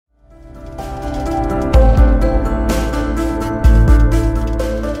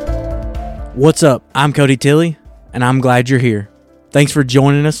What's up? I'm Cody Tilley, and I'm glad you're here. Thanks for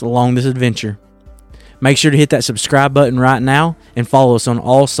joining us along this adventure. Make sure to hit that subscribe button right now and follow us on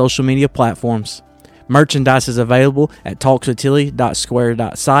all social media platforms. Merchandise is available at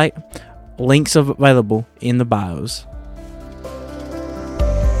talkswithtilly.square.site. Links available in the bios.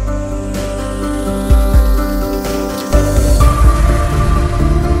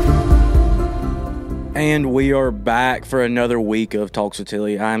 And we are back for another week of Talks with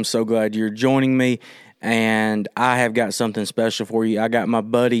Tilly. I'm so glad you're joining me, and I have got something special for you. I got my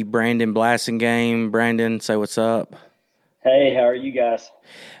buddy Brandon Blassingame. Brandon, say what's up. Hey, how are you guys?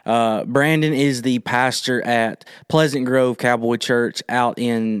 Brandon is the pastor at Pleasant Grove Cowboy Church out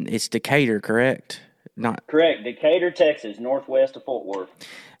in, it's Decatur, correct? Correct, Decatur, Texas, northwest of Fort Worth.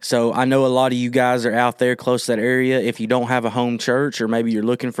 So I know a lot of you guys are out there close to that area. If you don't have a home church, or maybe you're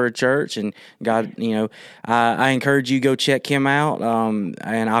looking for a church, and God, I encourage you to go check him out. And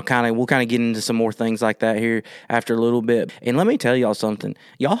we'll kind of get into some more things like that here after a little bit. And let me tell y'all something.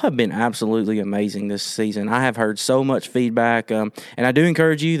 Y'all have been absolutely amazing this season. I have heard so much feedback. And I do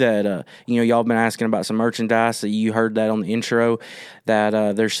encourage you that, y'all been asking about some merchandise. So you heard that on the intro,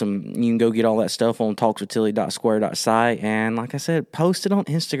 that there's some, you can go get all that stuff on talkswithtilly.square.site. And like I said, post it on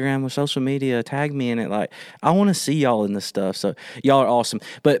Instagram or social media, tag me in it. Like, I want to see y'all in this stuff. So y'all are awesome.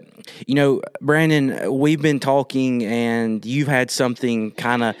 But, Brandon, we've been talking, and you've had something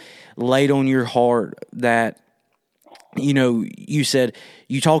kind of laid on your heart that, you said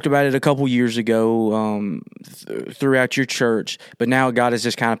you talked about it a couple years ago throughout your church, but now God has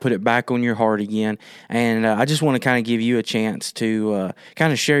just kind of put it back on your heart again. And I just want to kind of give you a chance to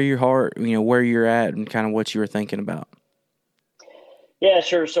kind of share your heart, where you're at and kind of what you were thinking about. Yeah,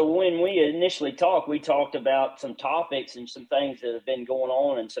 sure. So when we initially talked, we talked about some topics and some things that have been going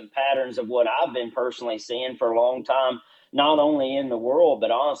on and some patterns of what I've been personally seeing for a long time, not only in the world,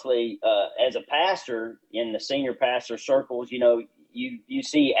 but honestly, as a pastor in the senior pastor circles, you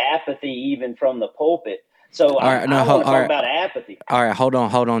see apathy even from the pulpit. So I want to talk about apathy. All right, hold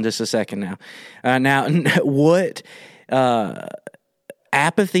on just a second now. What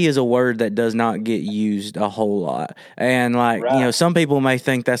apathy is a word that does not get used a whole lot. And some people may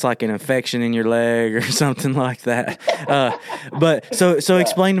think that's like an infection in your leg or something like that. But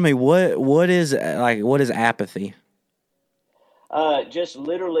explain to me what is apathy? Just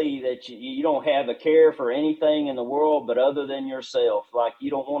literally that you don't have a care for anything in the world but other than yourself. Like, you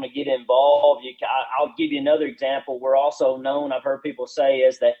don't want to get involved. I'll give you another example. We're also known, I've heard people say,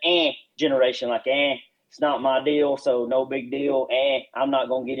 as the generation, like, it's not my deal, so no big deal. I'm not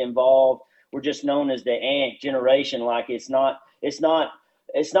going to get involved. We're just known as the generation. Like, it's not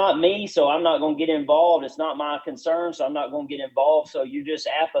me, so I'm not going to get involved. It's not my concern, so I'm not going to get involved. So you're just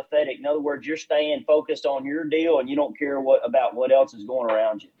apathetic. In other words, you're staying focused on your deal, and you don't care about what else is going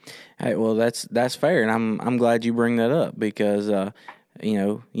around you. Hey, well, that's fair, and I'm glad you bring that up, because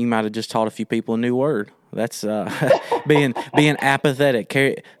you might have just taught a few people a new word. That's being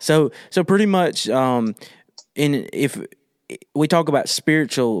apathetic. So pretty much, if we talk about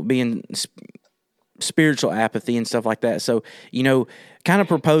spiritual apathy and stuff like that, so kind of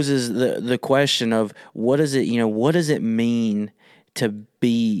proposes the question of what does it mean to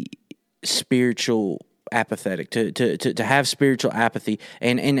be spiritual apathetic, to have spiritual apathy,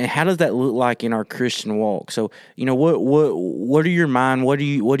 and how does that look like in our Christian walk? So what are your mind? What do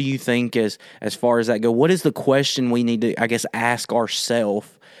you think as far as that go? What is the question we need to, I guess, ask ourselves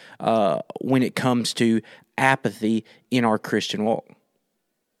when it comes to apathy in our Christian walk?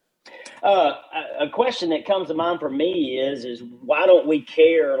 A question that comes to mind for me is why don't we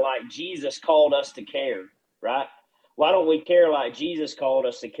care like Jesus called us to care, right? Why don't we care like Jesus called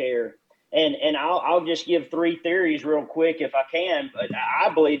us to care? And I'll just give three theories real quick if I can. But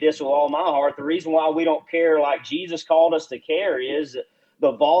I believe this with all my heart. The reason why we don't care like Jesus called us to care is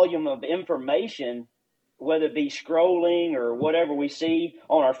the volume of information, whether it be scrolling or whatever we see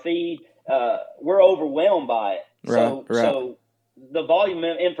on our feed. We're overwhelmed by it. Right. So the volume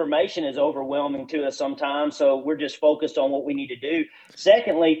of information is overwhelming to us sometimes, so we're just focused on what we need to do.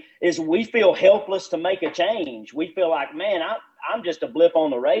 Secondly, is we feel helpless to make a change. We feel like, man, I'm just a blip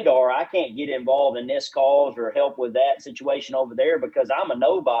on the radar. I can't get involved in this cause or help with that situation over there because I'm a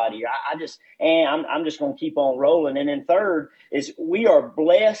nobody. I'm just going to keep on rolling. And then third is we are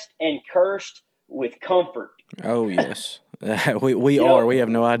blessed and cursed with comfort. Oh, yes. we are. We have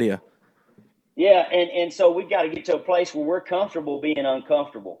no idea. Yeah, and so we've got to get to a place where we're comfortable being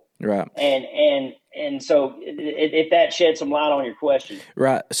uncomfortable. Right. And so if that sheds some light on your question.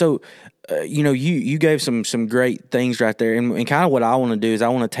 Right. So, you gave some great things right there. And kind of what I want to do is I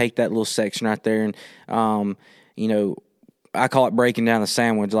want to take that little section right there and, I call it breaking down the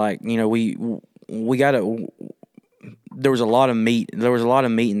sandwich. Like, you know, we got to. There was a lot of meat. There was a lot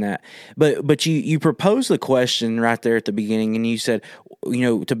of meat in that. But you proposed the question right there at the beginning, and you said, you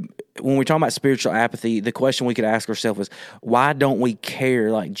know, when we're talking about spiritual apathy, the question we could ask ourselves is, why don't we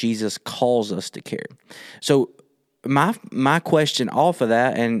care like Jesus calls us to care? So my question off of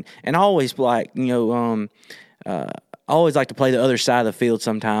that, and I always like, you know, I always like to play the other side of the field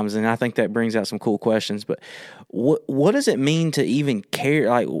sometimes, and I think that brings out some cool questions. But what does it mean to even care?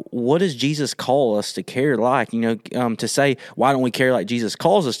 Like, what does Jesus call us to care like? You know, to say, why don't we care like Jesus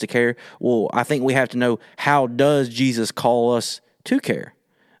calls us to care? Well, I think we have to know, how does Jesus call us to care?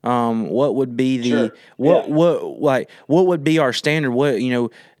 What would be the what would be our standard? What, you know,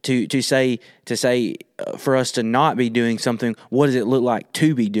 to say for us to not be doing something, what does it look like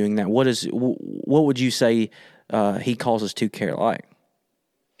to be doing that? What would you say he calls us to care like?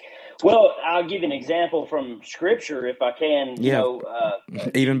 Well, I'll give you an example from Scripture, if I can. You know,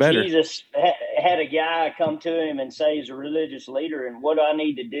 even better. Jesus had a guy come to him and say he's a religious leader, and what do I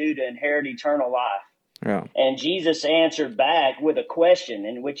need to do to inherit eternal life? Yeah. And Jesus answered back with a question,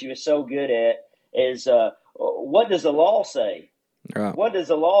 in which he was so good at, is, what does the law say? Right. What does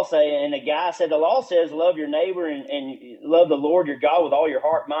the law say? And the guy said, the law says, love your neighbor and love the Lord your God with all your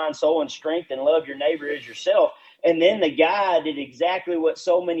heart, mind, soul, and strength, and love your neighbor as yourself. And then the guy did exactly what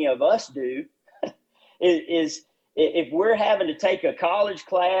so many of us do, is if we're having to take a college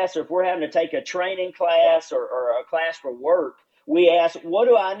class, or if we're having to take a training class or a class for work, we ask, what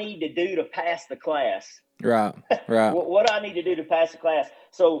do I need to do to pass the class? Right. What do I need to do to pass the class?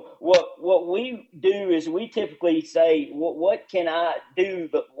 So what we do is we typically say, what can I do?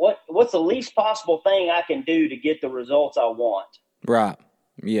 But what's the least possible thing I can do to get the results I want? Right.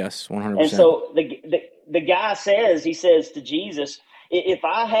 Yes, 100%. And so the guy says, he says to Jesus, if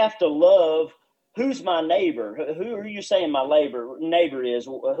I have to love, who's my neighbor? Who are you saying my neighbor is?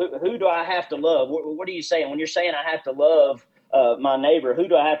 Who do I have to love? What are you saying when you're saying I have to love my neighbor? Who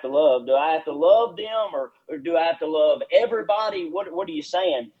do I have to love? Do I have to love them, or do I have to love everybody? What are you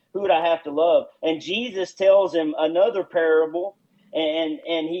saying? Who would I have to love? And Jesus tells him another parable, and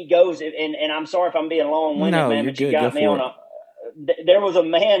he goes, and I'm sorry if I'm being long-winded, no, man, but you got me on there was a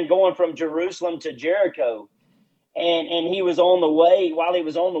man going from Jerusalem to Jericho, and he was on the way. While he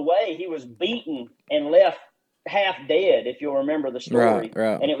was on the way, he was beaten and left half dead, if you'll remember the story.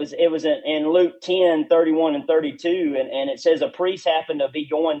 Right. And it was in Luke 10:31 and 32, and it says a priest happened to be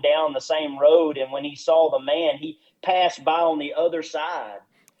going down the same road, and when he saw the man, he passed by on the other side.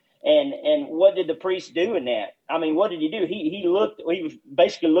 And what did the priest do in that? I mean, what did he do? He was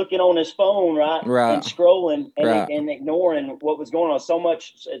basically looking on his phone, right. And scrolling and ignoring what was going on. So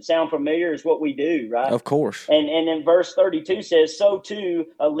much it sound familiar is what we do, right? Of course. And then verse 32 says, so too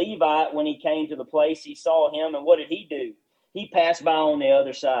a Levite, when he came to the place, he saw him, and what did he do? He passed by on the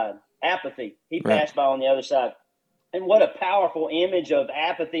other side. Apathy. He passed by on the other side. And what a powerful image of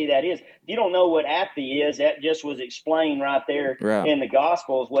apathy that is. If you don't know what apathy is, that just was explained right there in the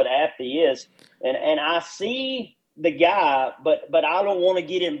Gospels, what apathy is. And I see the guy, but I don't want to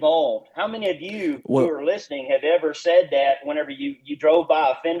get involved. How many of you who are listening have ever said that whenever you drove by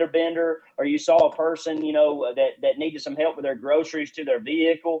a fender bender, or you saw a person, you know, that needed some help with their groceries to their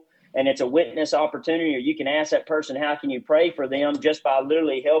vehicle, and it's a witness opportunity, or you can ask that person, how can you pray for them, just by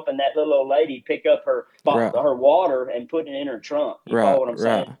literally helping that little old lady pick up her water and putting it in her trunk. You follow what I'm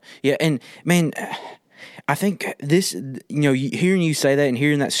saying? Yeah, and man, I think this, you know, hearing you say that and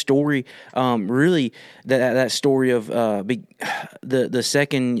hearing that story, really that story of the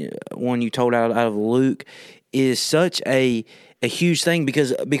second one you told out of Luke is such a huge thing,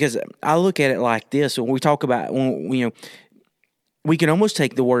 because I look at it like this. When we talk about, we can almost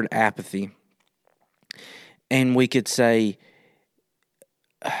take the word apathy and we could say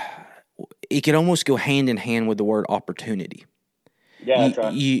it could almost go hand in hand with the word opportunity. Yeah, that's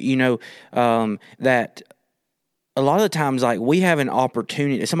right. That a lot of the times, like, we have an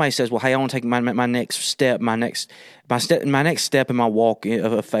opportunity. Somebody says, well, hey, I want to take my next step, my next step in my walk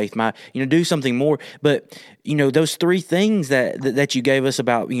of faith, do something more. But, those three things that you gave us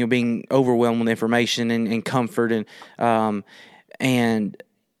about, being overwhelmed with information and comfort and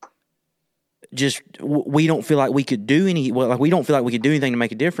just, we don't feel like we could do we don't feel like we could do anything to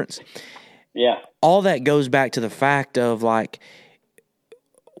make a difference. Yeah. All that goes back to the fact of, like,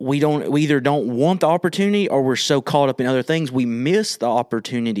 we either don't want the opportunity, or we're so caught up in other things we miss the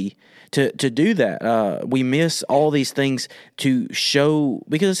opportunity to do that. We miss all these things to show,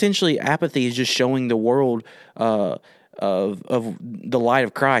 because essentially apathy is just showing the world of the light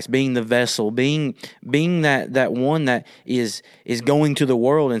of Christ, being the vessel, being that one that is going to the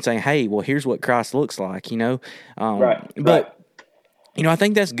world and saying, hey, well, here's what Christ looks like, But I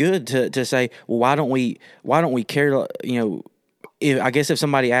think that's good to say, well, why don't we care, if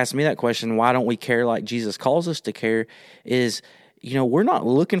somebody asked me that question, why don't we care like Jesus calls us to care, is, we're not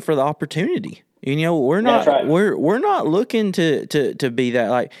looking for the opportunity. We're not we're not looking to be that,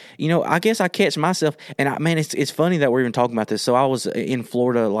 like, I guess I catch myself, and it's funny that we're even talking about this. So I was in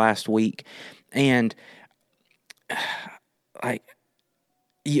Florida last week, and like,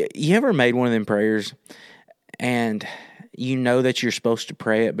 you ever made one of them prayers and that you're supposed to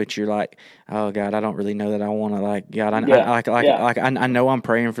pray it, but you're like, oh God, I don't really know that I want to, like, God, I know I'm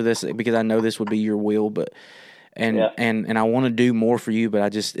praying for this because I know this would be your will, but and I want to do more for you,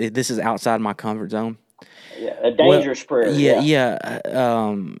 but this is outside my comfort zone. Yeah, a dangerous prayer.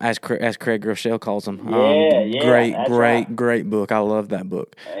 As Craig Groeschel calls them. Great book. I love that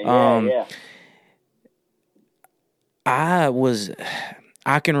book.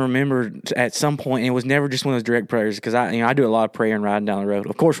 I can remember at some point, and it was never just one of those direct prayers, because I do a lot of praying riding down the road.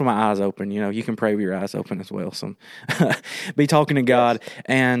 Of course, with my eyes open, you can pray with your eyes open as well. So be talking to God. Yes.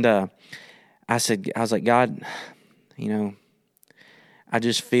 And I was like, God, I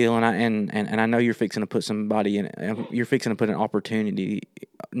just feel, and I know you're fixing to put somebody in, you're fixing to put an opportunity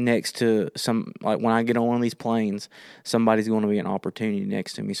next to some, like, when I get on one of these planes, somebody's going to be an opportunity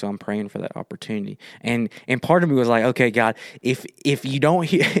next to me. So I'm praying for that opportunity. And part of me was like, okay, God, if you don't,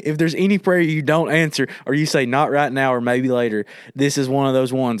 if there's any prayer you don't answer, or you say not right now or maybe later, this is one of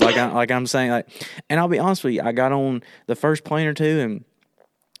those ones. I'm saying, like, and I'll be honest with you, I got on the first plane or two, and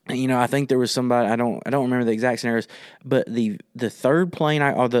I think there was somebody, I don't remember the exact scenarios, but the third plane,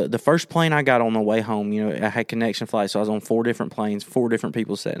 the first plane I got on the way home, I had connection flights, so I was on 4 different planes, 4 different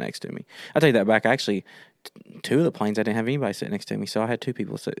people sat next to me. I take that back, actually, 2 of the planes I didn't have anybody sit next to me, so I had 2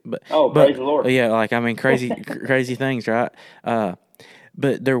 people sit. Praise the Lord. Yeah, crazy things, right?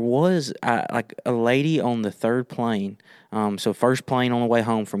 But there was like a lady on the third plane, so first plane on the way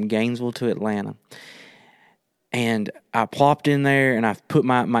home from Gainesville to Atlanta. And I plopped in there, and I put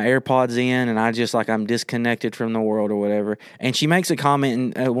my AirPods in, and I just, like, I'm disconnected from the world or whatever. And she makes a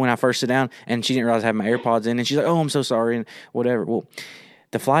comment when I first sit down, and she didn't realize I had my AirPods in, and she's like, oh, I'm so sorry, and whatever. Well,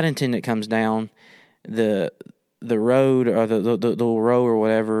 the flight attendant comes down the road, or the little row or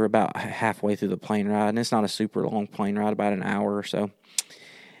whatever, about halfway through the plane ride, and it's not a super long plane ride, about an hour or so.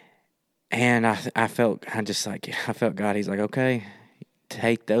 And I felt God. He's like, okay,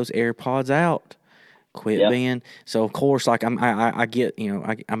 take those AirPods out. Quit being. So of course, like, I get,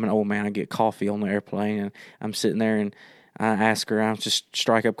 I'm an old man. I get coffee on the airplane, and I'm sitting there, and I ask her, I just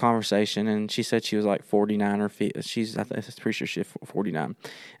strike up conversation, and she said she was like 49 or 50. I'm pretty sure she's 49.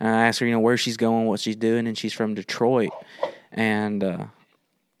 And I asked her, where she's going, what she's doing, and she's from Detroit, and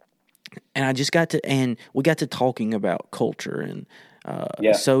I just we got to talking about culture and.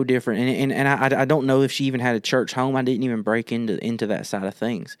 So different, and I don't know if she even had a church home. I didn't even break into that side of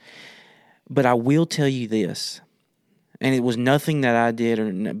things. But I will tell you this, and it was nothing that I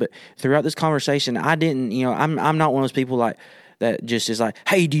did, but throughout this conversation, I didn't, I'm not one of those people like that just is like,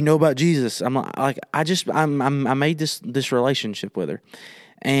 hey, do you know about Jesus? I'm like, I made this relationship with her,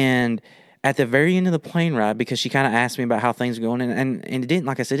 and at the very end of the plane ride, because she kind of asked me about how things were going, and it didn't,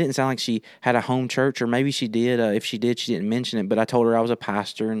 like I said, it didn't sound like she had a home church, or maybe she did. If she did, she didn't mention it, but I told her I was a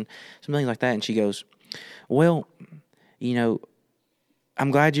pastor and some things like that, and she goes, well, I'm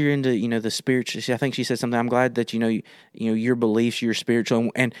glad you're into, the spiritual. I think she said something. I'm glad that, your beliefs, you're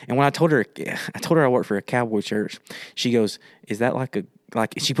spiritual. And when I told her I work for a cowboy church, she goes, is that like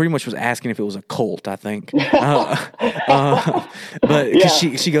she pretty much was asking if it was a cult, I think. But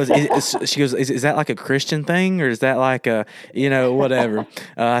she goes, is that like a Christian thing, or is that like a, whatever?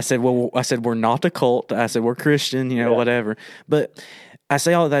 I said, we're not a cult. I said, we're Christian, whatever. But I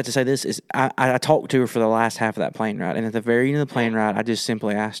say all of that to say this is I talked to her for the last half of that plane ride, and at the very end of the plane ride, I just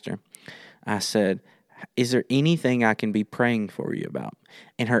simply asked her, I said, is there anything I can be praying for you about?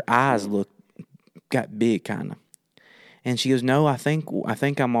 And her eyes got big, kind of. And she goes, no, I think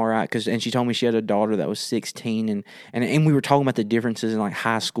I'm all right. And she told me she had a daughter that was 16, and we were talking about the differences in, like,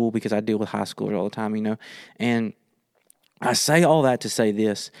 high school, because I deal with high schoolers all the time, And I say all that to say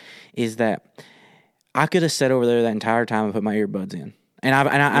this, is that I could have sat over there that entire time and put my earbuds in. And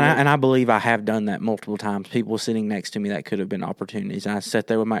I believe I have done that multiple times. People sitting next to me, that could have been opportunities. And I sat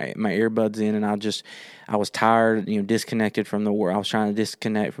there with my earbuds in, and I was tired, disconnected from the world. I was trying to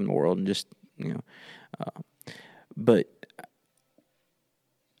disconnect from the world and just, but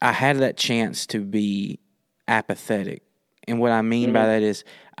I had that chance to be apathetic And what I mean by that is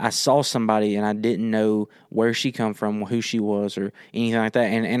I saw somebody and I didn't know where she come from, who she was, or anything like that.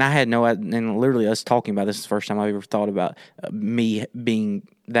 And I had no, and literally us talking about this is the first time I've ever thought about me being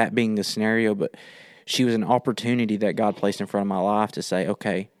the scenario. But she was an opportunity that God placed in front of my life to say,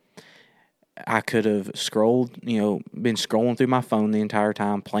 okay, I could have been scrolling through my phone the entire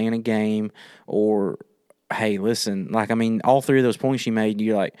time, playing a game, or, hey, listen, like, I mean, all three of those points you made,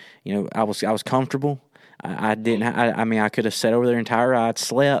 you're like, I was comfortable. I didn't, I could have sat over there entire ride,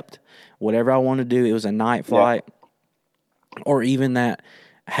 slept, whatever I wanted to do. It was a night flight. Yeah. Or even that,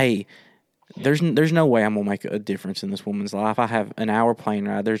 hey, there's no way I'm going to make a difference in this woman's life. I have an hour plane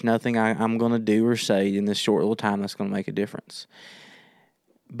ride. There's nothing I'm going to do or say in this short little time that's going to make a difference.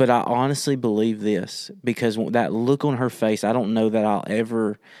 But I honestly believe this, because that look on her face, I don't know that I'll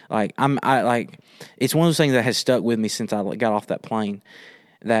ever, it's one of those things that has stuck with me since I got off that plane,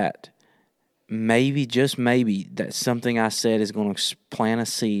 that maybe, just maybe, that something I said is going to plant a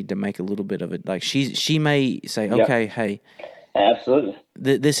seed to make a little bit of it. Like she may say, okay, hey, absolutely.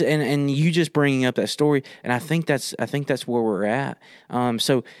 This and you just bringing up that story, and I think that's where we're at.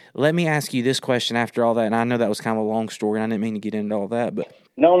 So let me ask you this question after all that, and I know that was kind of a long story, and I didn't mean to get into all that, but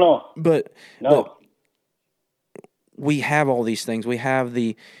But we have all these things.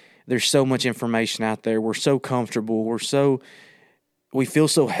 There's so much information out there. We're so comfortable. We feel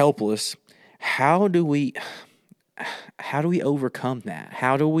so helpless. How do we overcome that?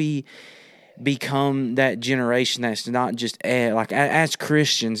 How do we become that generation that's not just as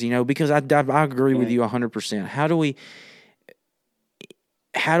Christians, because I agree with you 100%. How do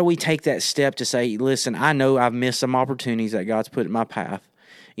we take that step to say, listen, I know I've missed some opportunities that God's put in my path,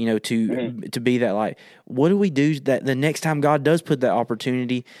 to be that light. What do we do that the next time God does put that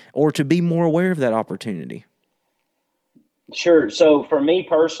opportunity, or to be more aware of that opportunity? Sure. So for me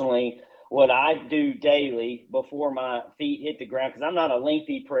personally, what I do daily before my feet hit the ground, because I'm not a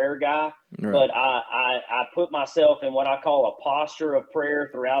lengthy prayer guy, right, but I put myself in what I call a posture of prayer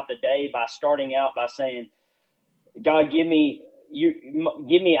throughout the day by starting out by saying, God, give me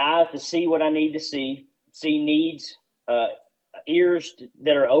eyes to see what I need to see needs, ears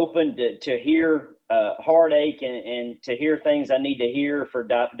that are open to hear heartache and to hear things I need to hear for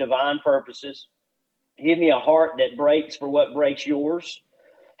divine purposes. Give me a heart that breaks for what breaks yours,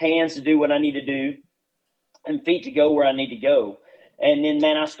 hands to do what I need to do, and feet to go where I need to go. And then,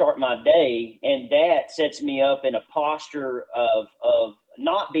 man, I start my day, and that sets me up in a posture of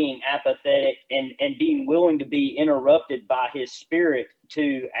not being apathetic and being willing to be interrupted by His Spirit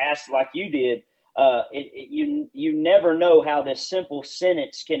to ask, like you did. You never know how this simple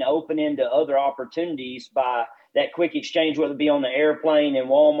sentence can open into other opportunities by that quick exchange, whether it be on the airplane, in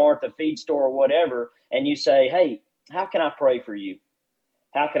Walmart, the feed store, or whatever. And you say, hey, how can I pray for you?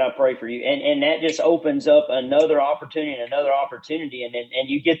 How can I pray for you? And that just opens up another opportunity. And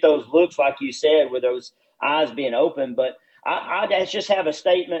you get those looks, like you said, with those eyes being open. But I just have a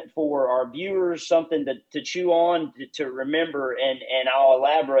statement for our viewers, something to chew on, to remember, and I'll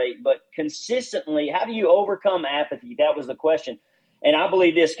elaborate. But consistently, how do you overcome apathy? That was the question. And I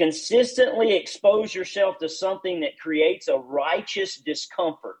believe this: consistently expose yourself to something that creates a righteous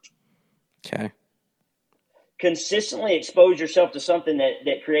discomfort. Okay. Consistently expose yourself to something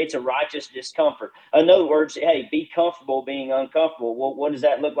that creates a righteous discomfort. In other words, hey, be comfortable being uncomfortable. Well, what does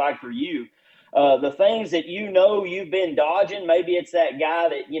that look like for you? The things that you've been dodging, maybe it's that guy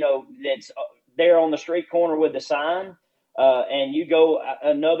that, that's there on the street corner with the sign, and you go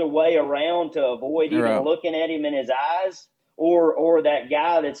another way around to avoid even looking at him in his eyes, or that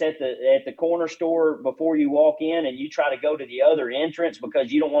guy that's at the corner store before you walk in, and you try to go to the other entrance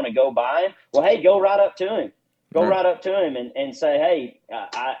because you don't want to go by him. Well, hey, go right up to him. Go right up to him and say, hey,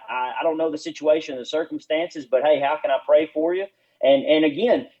 I don't know the situation, the circumstances, but hey, how can I pray for you? And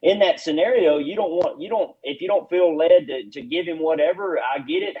again, in that scenario, if you don't feel led to give him whatever, I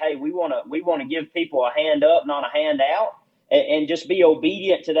get it. Hey, we want to give people a hand up, not a hand out, and just be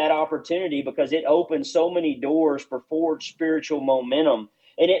obedient to that opportunity, because it opens so many doors for forward spiritual momentum.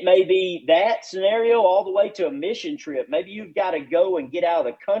 And it may be that scenario all the way to a mission trip. Maybe you've got to go and get out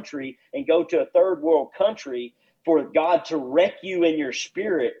of the country and go to a third world country for God to wreck you in your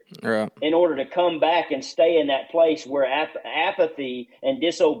spirit, in order to come back and stay in that place where apathy and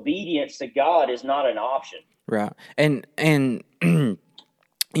disobedience to God is not an option. Right. And you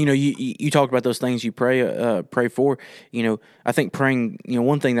talked about those things you pray for. I think praying,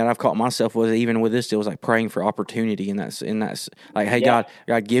 one thing that I've caught myself was, even with this deal, was like praying for opportunity, and that's like, hey, God,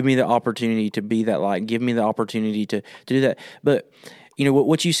 give me the opportunity to be that light. Give me the opportunity to do that. But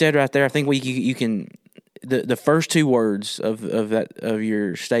what you said right there, I think you can. The first two words of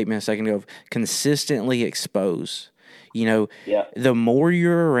your statement a second ago, of consistently expose. You know, Yeah. the more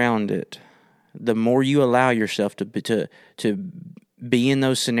you're around it, the more you allow yourself to be in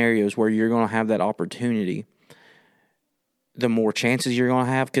those scenarios where you're going to have that opportunity, the more chances you're going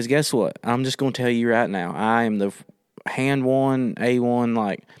to have. Because guess what? I'm just going to tell you right now, I am the hand one, A1.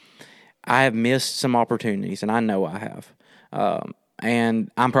 Like, I have missed some opportunities, and I know I have. And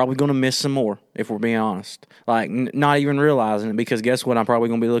I'm probably going to miss some more, if we're being honest. Like, not even realizing it, because guess what? I'm probably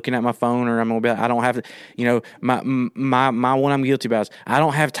going to be looking at my phone, or I'm going to be, I don't have to, you know, my one I'm guilty about is I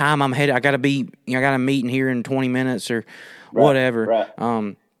don't have time. I'm headed, I got to be, you know, I got a meeting here in 20 minutes or whatever.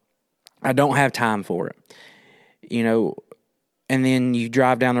 Right. I don't have time for it, you know. And then you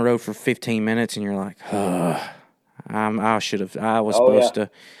drive down the road for 15 minutes, and you're like, I was supposed to.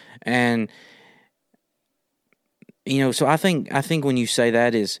 And, you know, so I think when you say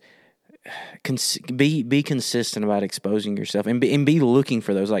that is be consistent about exposing yourself, and be looking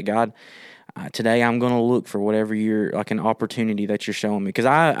for those. Like, God, today I'm going to look for whatever you're, like, an opportunity that you're showing me.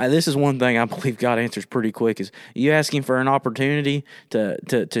 Because this is one thing I believe God answers pretty quick, is you asking for an opportunity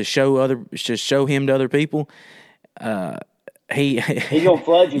to show Him to other people. He's gonna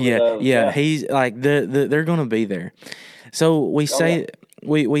flood you with those. Yeah. He's like they're gonna be there. So we say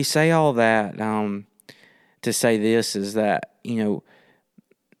we say all that to say this is that, you know,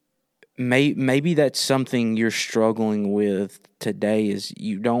 maybe that's something you're struggling with today, is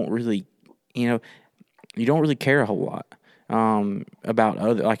you don't really care a whole lot about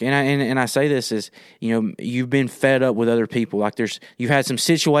other, like, and I say this is, you know, you've been fed up with other people. Like, you've had some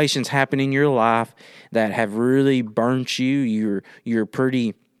situations happen in your life that have really burnt you. You're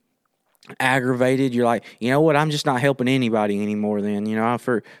pretty aggravated. You're like, you know what? I'm just not helping anybody anymore. Then, you know, I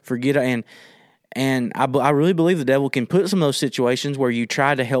forget. And I really believe the devil can put some of those situations where you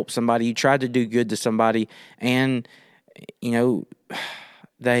try to help somebody, you try to do good to somebody, and, you know,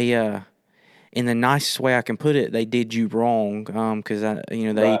 they in the nicest way I can put it, they did you wrong, because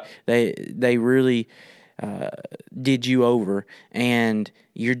they really did you over, and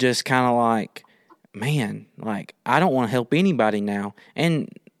you're just kind of like, man, like, I don't want to help anybody now, and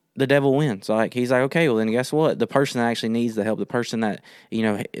the devil wins. Like, he's like, okay, well then guess what? The person that actually needs the help, the person that, you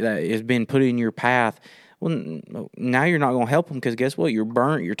know, that has been put in your path, well, now you're not going to help them, because guess what? You're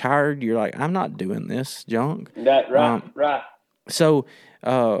burnt, you're tired, you're like, I'm not doing this junk. Right. So,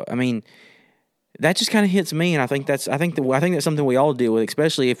 I mean, that just kind of hits me, and I think that's something we all deal with,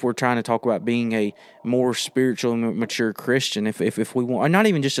 especially if we're trying to talk about being a more spiritual and mature Christian. If we want, or not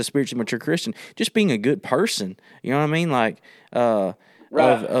even just a spiritually mature Christian, just being a good person. You know what I mean? Like,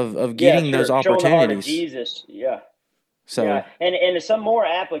 Right. of getting those opportunities. Showing the heart of Jesus. Yeah. So, yeah. And some more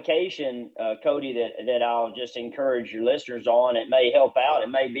application, Cody, that I'll just encourage your listeners on. It may help out. It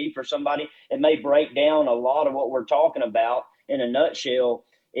may be for somebody. It may break down a lot of what we're talking about in a nutshell.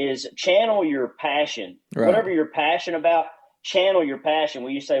 Is channel your passion. Right. Whatever you're passionate about, channel your passion.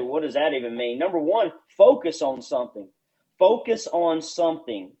 When you say, what does that even mean? Number one, focus on something. Focus on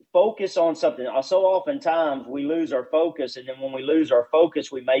something. Focus on something. So oftentimes we lose our focus, and then when we lose our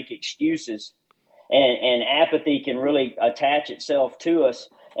focus, we make excuses. And apathy can really attach itself to us.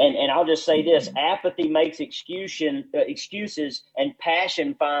 And I'll just say this: apathy makes excuses, and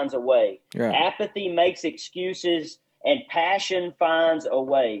passion finds a way. Right. Apathy makes excuses, and passion finds a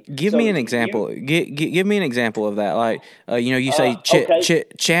way. Give me an example. Give me an example of that. Like, you know, you say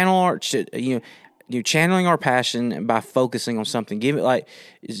channel our, you know, you're channeling our passion by focusing on something. Give it, like,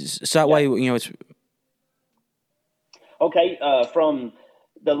 so that way, you know, it's okay. From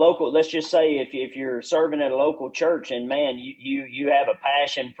the local, let's just say if you're serving at a local church, and man, you have a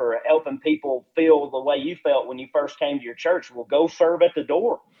passion for helping people feel the way you felt when you first came to your church. Well, go serve at the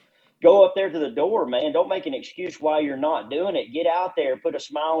door. Go up there to the door, man. Don't make an excuse why you're not doing it. Get out there, put a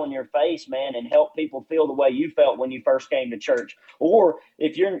smile on your face, man, and help people feel the way you felt when you first came to church. Or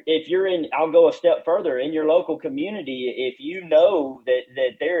if you're in, I'll go a step further, in your local community, if you know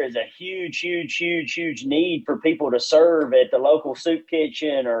that there is a huge need for people to serve at the local soup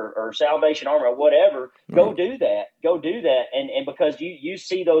kitchen or Salvation Army or whatever, go do that. Go do that. And because you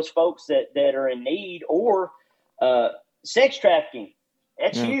see those folks that are in need, or sex trafficking.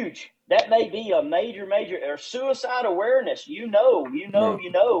 That's huge. That may be a major, or suicide awareness. You know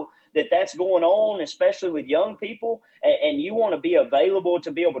that's going on, especially with young people, and you want to be available to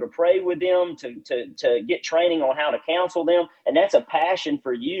be able to pray with them, to get training on how to counsel them, and that's a passion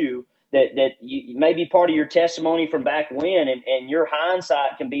for you that you, may be part of your testimony from back when, and your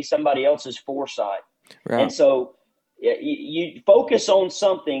hindsight can be somebody else's foresight. Right. And so you focus on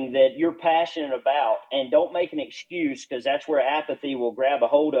something that you're passionate about, and don't make an excuse, because that's where apathy will grab a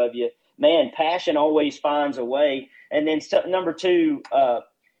hold of you. Man, passion always finds a way. And then number two,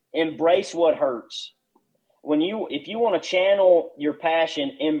 embrace what hurts. if you want to channel your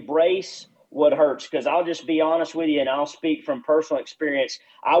passion, embrace what hurts. Because I'll just be honest with you, and I'll speak from personal experience.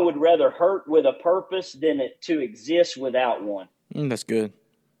 I would rather hurt with a purpose than to exist without one. That's good.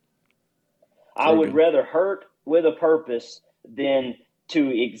 I would rather hurt with a purpose than to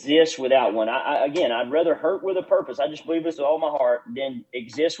exist without one. I'd rather hurt with a purpose. I just believe this with all my heart than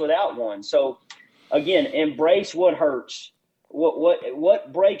exist without one. So, again, embrace what hurts.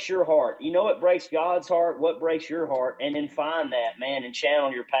 What breaks your heart? You know what breaks God's heart? What breaks your heart? And then find that, man, and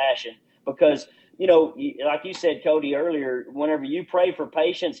channel your passion. Because, like you said, Cody, earlier, whenever you pray for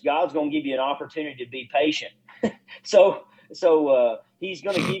patience, God's going to give you an opportunity to be patient. So he's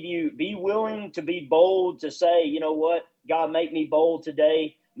going to give you, be willing to be bold, to say, you know what, God, make me bold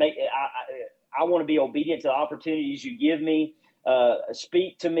today. I want to be obedient to the opportunities you give me.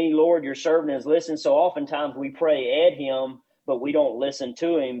 Speak to me, Lord, your servant has listened. So oftentimes we pray at him, but we don't listen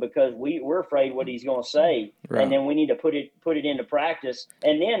to him because we're afraid what he's going to say. Right. And then we need to put it into practice.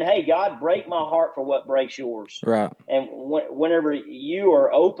 And then, hey, God, break my heart for what breaks yours. Right. And whenever you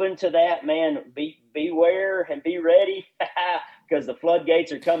are open to that, man, beware and be ready because the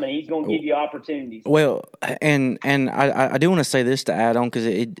floodgates are coming. He's going to give you opportunities. Well, and I do want to say this to add on, because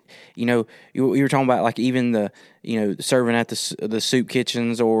you were talking about like even the serving at the soup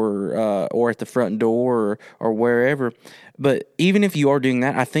kitchens or at the front door or wherever. But even if you are doing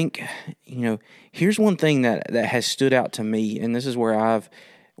that, I think here's one thing that has stood out to me, and this is where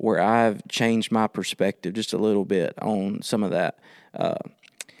I've changed my perspective just a little bit on some of that.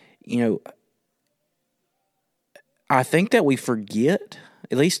 I think that we forget,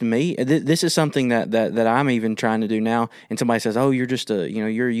 at least me, this is something that I'm even trying to do now. And somebody says, "Oh, you're just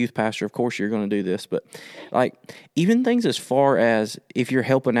you're a youth pastor. Of course you're going to do this." But like even things as far as if you're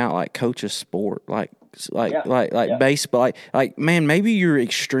helping out, like coach a sport, like baseball, like man, maybe you're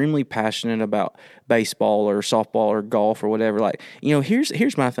extremely passionate about baseball or softball or golf or whatever. Like,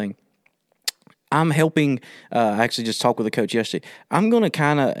 here's my thing. I'm helping. I actually just talked with a coach yesterday. I'm going to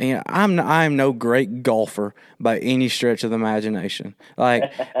kind of, I'm no great golfer by any stretch of the imagination.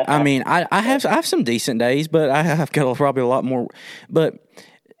 Like, I mean, I have some decent days, but I have got probably a lot more. But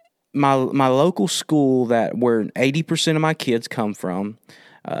my local school where 80% of my kids come from,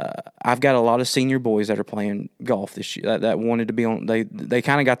 I've got a lot of senior boys that are playing golf this year that wanted to be on. They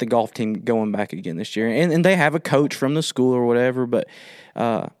kind of got the golf team going back again this year, and they have a coach from the school or whatever, but.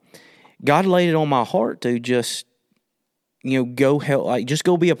 God laid it on my heart to just, go help, like just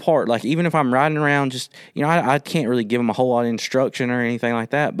go be a part. Like even if I'm riding around, just, I can't really give them a whole lot of instruction or anything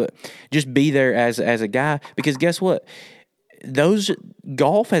like that, but just be there as a guy. Because guess what?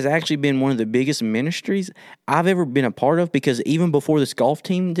 Golf has actually been one of the biggest ministries I've ever been a part of, because even before this golf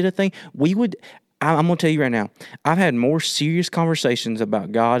team did a thing, I'm going to tell you right now, I've had more serious conversations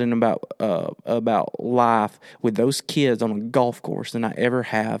about God and about life with those kids on a golf course than I ever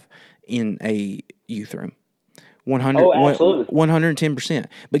have in a youth room. 110%.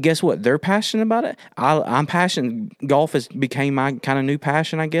 But guess what? They're passionate about it. I'm passionate. Golf has became my kind of new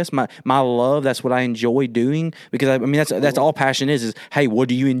passion, I guess. My love. That's what I enjoy doing, because that's all passion is hey, what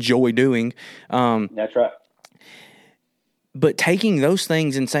do you enjoy doing? That's right. But taking those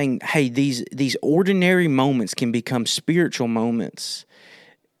things and saying, hey, these ordinary moments can become spiritual moments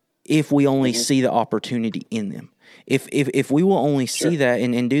if we only see the opportunity in them. If we will only see that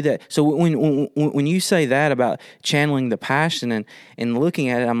and do that. So when you say that about channeling the passion and looking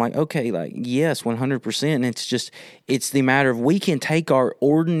at it, I'm like, okay, like, yes, 100%. And it's the matter of we can take our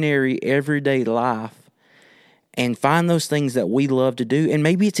ordinary everyday life and find those things that we love to do. And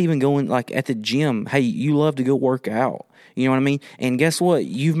maybe it's even going like at the gym. Hey, you love to go work out. You know what I mean? And guess what?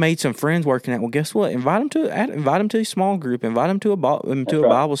 You've made some friends working out. Well, guess what? Invite them to a small group. Invite them to a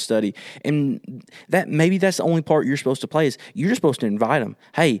Bible study. And that's the only part you're supposed to play is you're just supposed to invite them.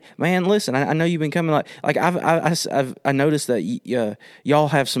 Hey, man, listen. I know you've been coming. Like I noticed that y'all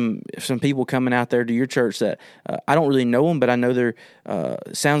have some people coming out there to your church that I don't really know them, but I know they're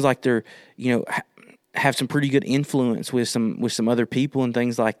sounds like they're have some pretty good influence with some other people and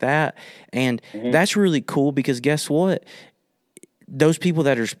things like that. And that's really cool, because guess what? Those people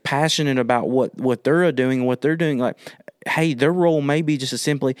that are passionate about what they're doing, like, hey, their role may be just as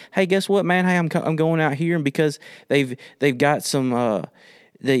simply, hey, guess what, man? Hey, I'm going out here, and because they've got some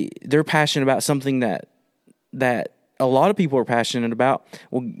they're passionate about something that a lot of people are passionate about.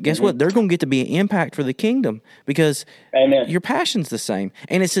 Well, guess what? They're going to get to be an impact for the kingdom, because your passion's the same.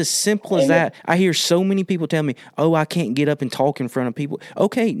 And it's as simple as that. I hear so many people tell me, oh, I can't get up and talk in front of people.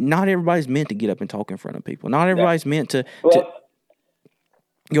 Okay, not everybody's meant to get up and talk in front of people. Not everybody's meant to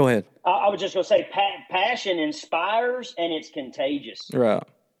Go ahead. I was just going to say passion inspires and it's contagious. Right.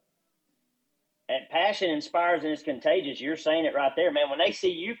 And passion inspires and is contagious. You're saying it right there, man. When they see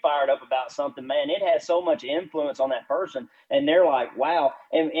you fired up about something, man, it has so much influence on that person, and they're like, "Wow!"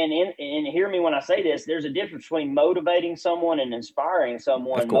 And hear me when I say this. There's a difference between motivating someone and inspiring Of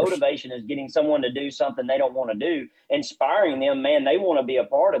someone. course. Motivation is getting someone to do something they don't want to do. Inspiring them, man, they want to be a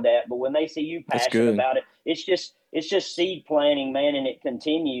part of that. But when they see you That's passionate good. about it, it's just seed planting, man, and it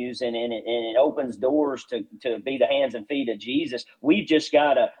continues and it opens doors to be the hands and feet of Jesus. We've just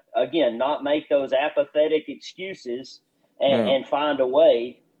got to, again, not make those apathetic excuses Yeah. and find a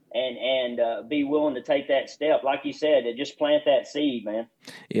way and be willing to take that step, like you said, to just plant that seed, man.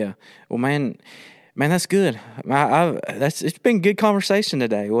 Yeah. Well, man, that's good. It's been good conversation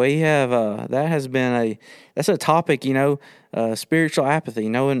today. We have that's a topic, spiritual apathy,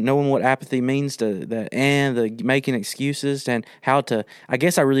 knowing what apathy means to that, and the making excuses, and how to. I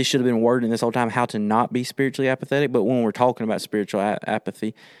guess I really should have been wording this whole time how to not be spiritually apathetic. But when we're talking about spiritual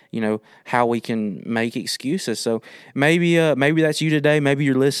apathy, how we can make excuses. So maybe that's you today. Maybe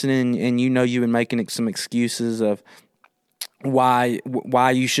you're listening and you've been making some excuses of why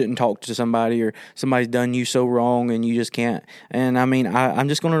you shouldn't talk to somebody, or somebody's done you so wrong and you just can't. And I mean, I'm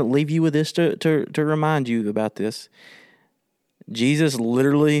just going to leave you with this to remind you about this. Jesus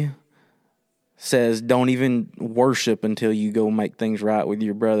literally says, don't even worship until you go make things right with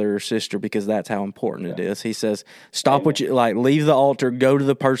your brother or sister, because that's how important it is. He says, stop what you like, leave the altar, go to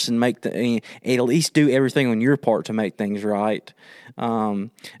the person, at least do everything on your part to make things right.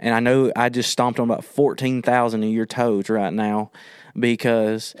 And I know I just stomped on about 14,000 of your toes right now,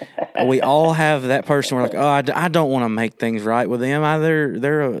 because we all have that person. We're like, oh, I don't want to make things right with them.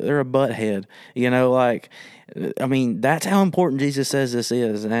 They're a butthead, I mean, that's how important Jesus says this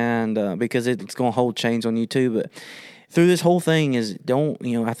is, and because it's going to hold chains on you too. But through this whole thing is don't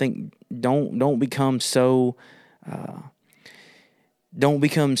become so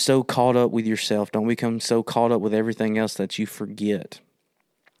caught up with yourself. Don't become so caught up with everything else that you forget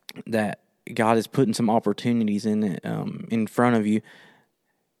that God is putting some opportunities in front of you.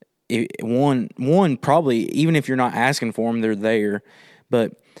 One probably, even if you're not asking for them, they're there.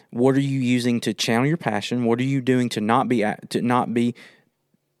 But what are you using to channel your passion? What are you doing to not be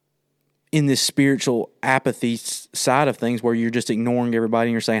in this spiritual apathy side of things, where you're just ignoring everybody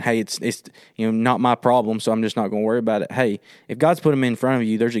and you're saying, "Hey, it's not my problem, so I'm just not going to worry about it." Hey, if God's put them in front of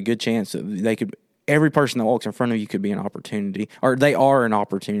you, there's a good chance that every person that walks in front of you could be an opportunity, or they are an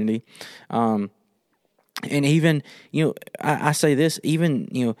opportunity. And even I say this,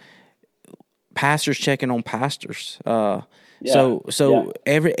 even pastors checking on pastors.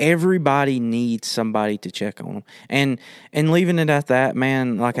 Everybody needs somebody to check on them, and leaving it at that,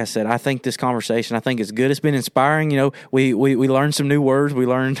 man. Like I said, I think this conversation, I think it's good. It's been inspiring. We learned some new words. We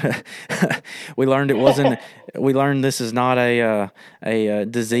learned it wasn't. We learned this is not a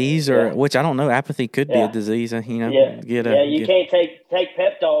disease, or which I don't know. Apathy could be a disease. You can't take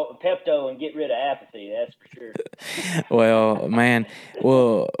Pepto and get rid of apathy. That's for sure. Well, man.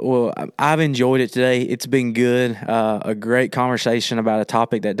 Well, I've enjoyed it today. It's been good. A great conversation about a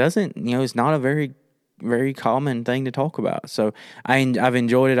topic that doesn't, it's not a very, very common thing to talk about. So I've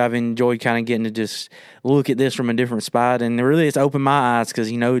enjoyed it. I've enjoyed kind of getting to just look at this from a different spot, and really it's opened my eyes,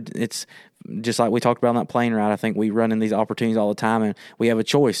 because it's just like we talked about on that plane ride. I think we run in these opportunities all the time, and we have a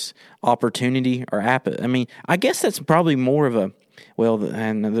choice: opportunity or apathy. I mean, I guess that's probably more of a,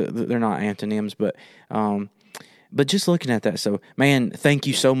 and they're not antonyms, but just looking at that. So, man, thank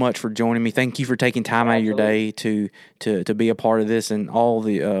you so much for joining me. Thank you for taking time out of your day to be a part of this, and all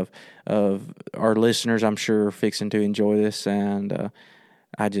of our listeners, I'm sure, are fixing to enjoy this. And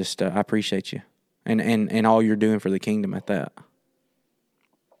I appreciate you and all you're doing for the kingdom at that.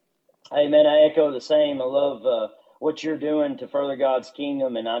 Hey, man, I echo the same. I love what you're doing to further God's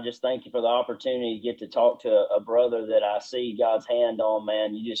kingdom, and I just thank you for the opportunity to get to talk to a brother that I see God's hand on,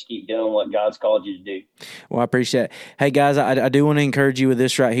 man. You just keep doing what God's called you to do. Well, I appreciate it. Hey, guys, I do want to encourage you with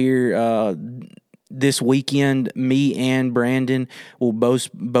this right here. This weekend, me and Brandon will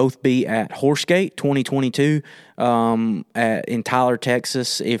both be at Horsegate 2022 in Tyler,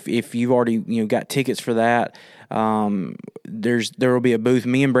 Texas. If you've already got tickets for that, there will be a booth.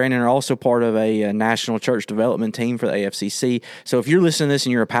 Me and Brandon are also part of a national church development team for the AFCC. So if you're listening to this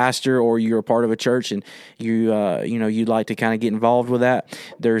and you're a pastor, or you're a part of a church, and you'd like to kind of get involved with that,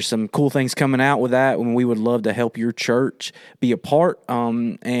 there's some cool things coming out with that, and we would love to help your church be a part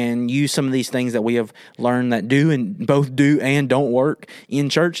and use some of these things that we have learned that both do and don't work in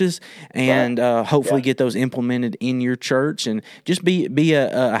churches, and hopefully get those implemented in your church, and just be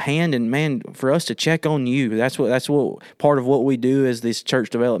a hand, and man, for us to check on you. That's what part of what we do as this church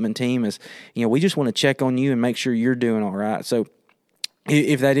development team is. We just want to check on you and make sure you're doing all right. So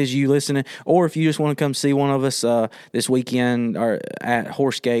if that is you listening, or if you just want to come see one of us this weekend or at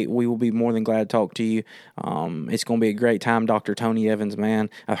Horsegate, we will be more than glad to talk to you. It's going to be a great time. Dr. Tony Evans, man,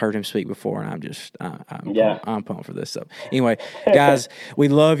 I've heard him speak before, and I'm pumped for this. So anyway, guys, we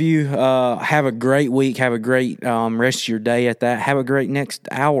love you. Have a great week. Have a great rest of your day at that. Have a great next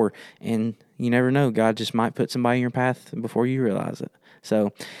hour, and you never know, God just might put somebody in your path before you realize it.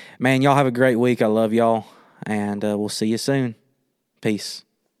 So, man, y'all have a great week. I love y'all, and we'll see you soon. Peace.